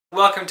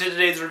Welcome to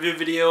today's review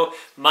video.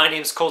 My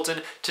name is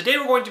Colton. Today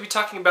we're going to be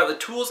talking about the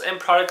tools and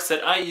products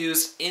that I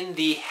use in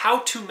the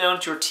how to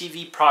mount your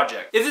TV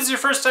project. If this is your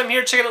first time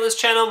here checking out this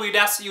channel, we'd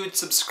ask that you would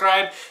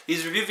subscribe.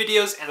 These review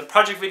videos and the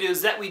project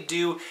videos that we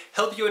do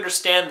help you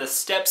understand the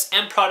steps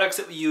and products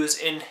that we use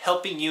in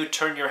helping you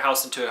turn your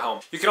house into a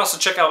home. You can also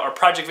check out our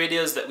project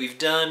videos that we've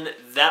done.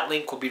 That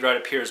link will be right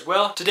up here as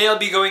well. Today I'll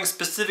be going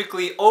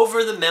specifically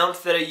over the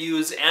mount that I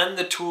use and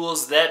the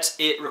tools that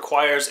it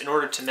requires in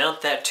order to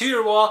mount that to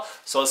your wall.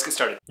 So let's get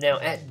started. Now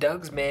at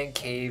Doug's Man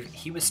Cave,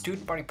 he was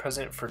student body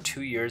president for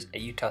 2 years at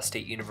Utah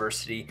State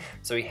University.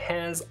 So he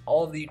has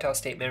all of the Utah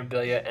State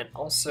memorabilia and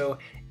also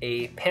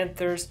a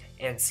Panthers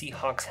and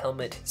Seahawks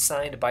helmet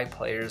signed by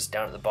players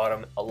down at the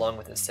bottom, along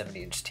with a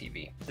 70-inch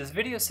TV. This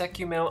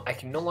VideoSecu mount, I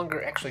can no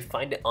longer actually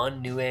find it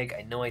on Newegg.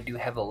 I know I do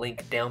have a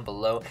link down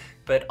below,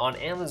 but on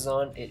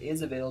Amazon it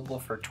is available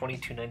for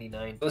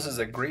 $22.99. This is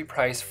a great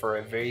price for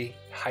a very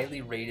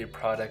highly rated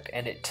product,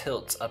 and it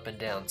tilts up and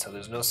down, so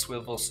there's no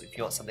swivel. So if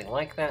you want something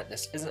like that,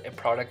 this isn't a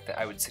product that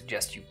I would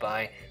suggest you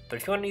buy, but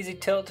if you want an easy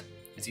tilt,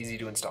 it's easy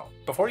to install.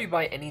 Before you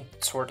buy any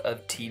sort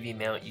of TV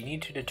mount, you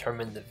need to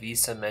determine the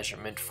VISA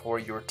measurement for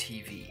your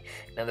TV.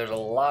 Now there's a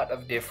lot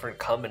of different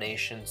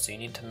combinations, so you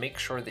need to make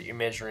sure that you're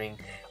measuring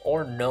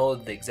or know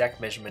the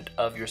exact measurement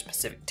of your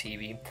specific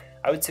TV.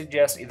 I would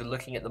suggest either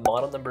looking at the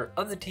model number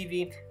of the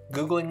TV,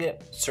 Googling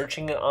it,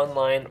 searching it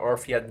online, or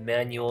if you have the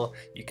manual,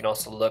 you can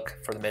also look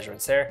for the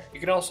measurements there. You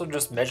can also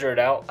just measure it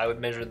out. I would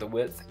measure the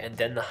width and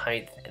then the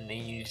height, and then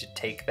you need to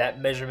take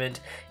that measurement,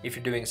 if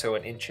you're doing so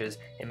in inches,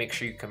 and make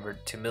sure you convert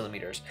it to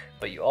millimeters.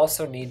 But you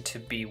also need to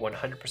be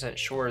 100%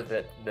 sure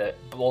that the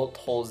bolt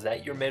holes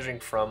that you're measuring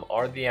from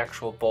are the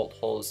actual bolt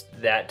holes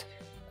that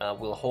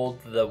will hold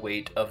the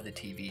weight of the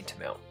TV to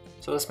mount.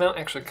 So this mount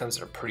actually comes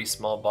in a pretty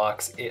small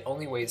box. It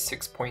only weighs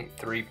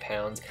 6.3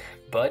 pounds,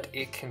 but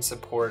it can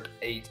support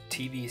a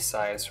TV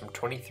size from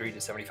 23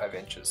 to 75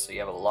 inches. So you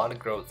have a lot of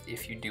growth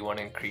if you do want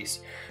to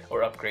increase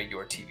or upgrade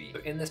your TV. So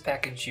in this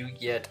package you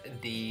get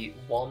the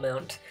wall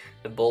mount,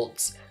 the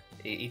bolts,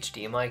 a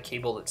HDMI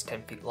cable that's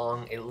 10 feet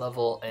long, a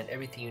level, and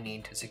everything you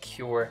need to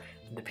secure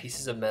the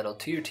pieces of metal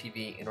to your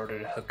TV in order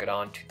to hook it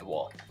on to the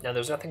wall. Now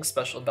there's nothing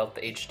special about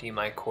the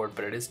HDMI cord,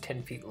 but it is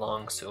 10 feet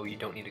long, so you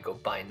don't need to go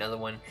buy another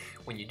one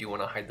when you do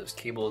want to hide those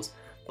cables.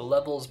 The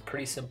level is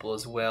pretty simple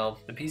as well.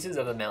 The pieces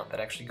of the mount that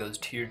actually goes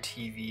to your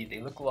TV,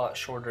 they look a lot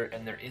shorter,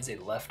 and there is a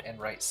left and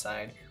right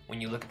side.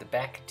 When you look at the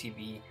back of the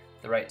TV,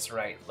 the right is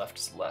right, left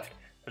is left.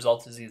 There's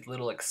also these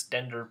little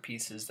extender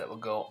pieces that will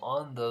go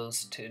on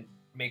those to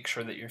make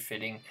sure that you're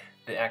fitting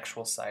the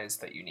actual size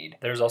that you need.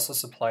 There's also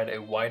supplied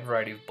a wide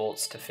variety of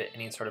bolts to fit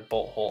any sort of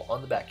bolt hole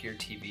on the back of your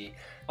TV.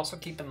 Also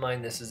keep in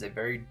mind this is a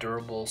very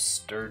durable,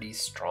 sturdy,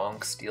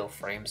 strong steel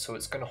frame, so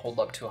it's going to hold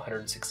up to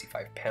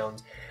 165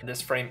 pounds.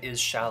 This frame is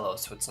shallow,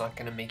 so it's not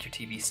going to make your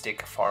TV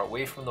stick far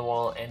away from the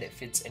wall, and it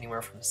fits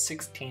anywhere from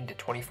 16 to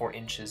 24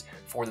 inches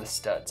for the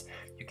studs.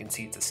 You can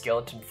see it's a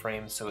skeleton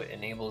frame, so it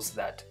enables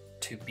that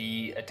to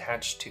be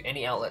attached to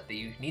any outlet that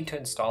you need to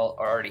install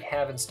or already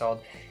have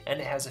installed, and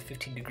it has a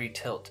 15-degree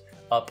tilt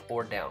up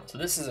or down. So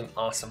this is an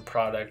awesome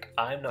product.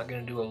 I'm not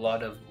going to do a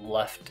lot of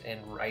left and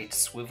right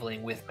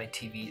swiveling with my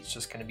TV. It's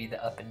just going to be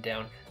the up and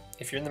down.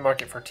 If you're in the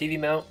market for a TV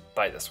mount,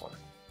 buy this one.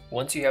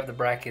 Once you have the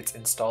brackets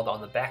installed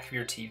on the back of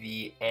your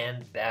TV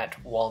and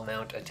that wall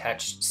mount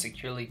attached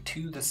securely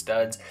to the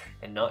studs,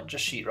 and not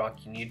just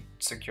sheetrock, you need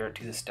to secure it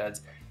to the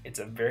studs. It's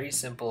a very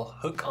simple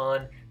hook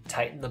on,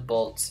 tighten the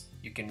bolts.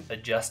 You can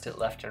adjust it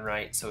left and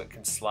right so it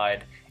can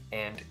slide,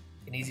 and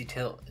an easy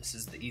tilt. This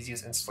is the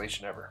easiest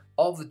installation ever.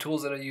 All of the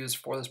tools that I use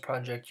for this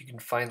project, you can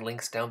find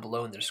links down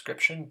below in the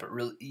description, but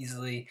real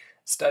easily: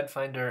 stud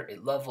finder,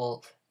 a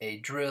level, a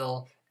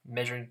drill,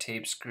 measuring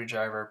tape,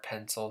 screwdriver,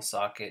 pencil,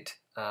 socket,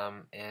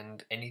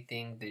 and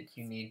anything that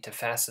you need to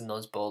fasten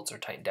those bolts or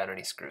tighten down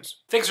any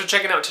screws. Thanks for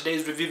checking out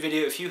today's review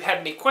video. If you have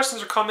any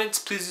questions or comments,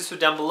 please do so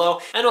down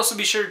below, and also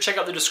be sure to check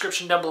out the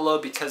description down below,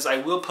 because I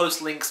will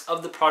post links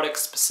of the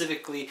products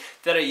specifically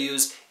that I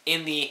use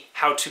in the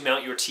how to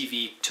mount your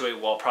TV to a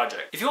wall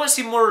project. If you want to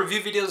see more review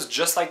videos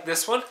just like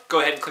this one, go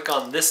ahead and click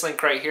on this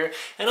link right here,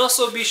 and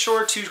also be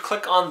sure to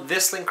click on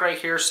this link right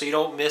here so you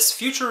don't miss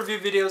future review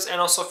videos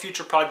and also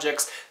future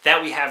projects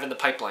that we have in the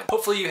pipeline.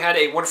 Hopefully you had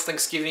a wonderful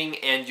Thanksgiving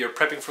and you're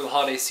prepping for the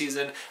holiday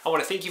season. I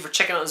want to thank you for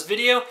checking out this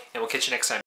video, and we'll catch you next time.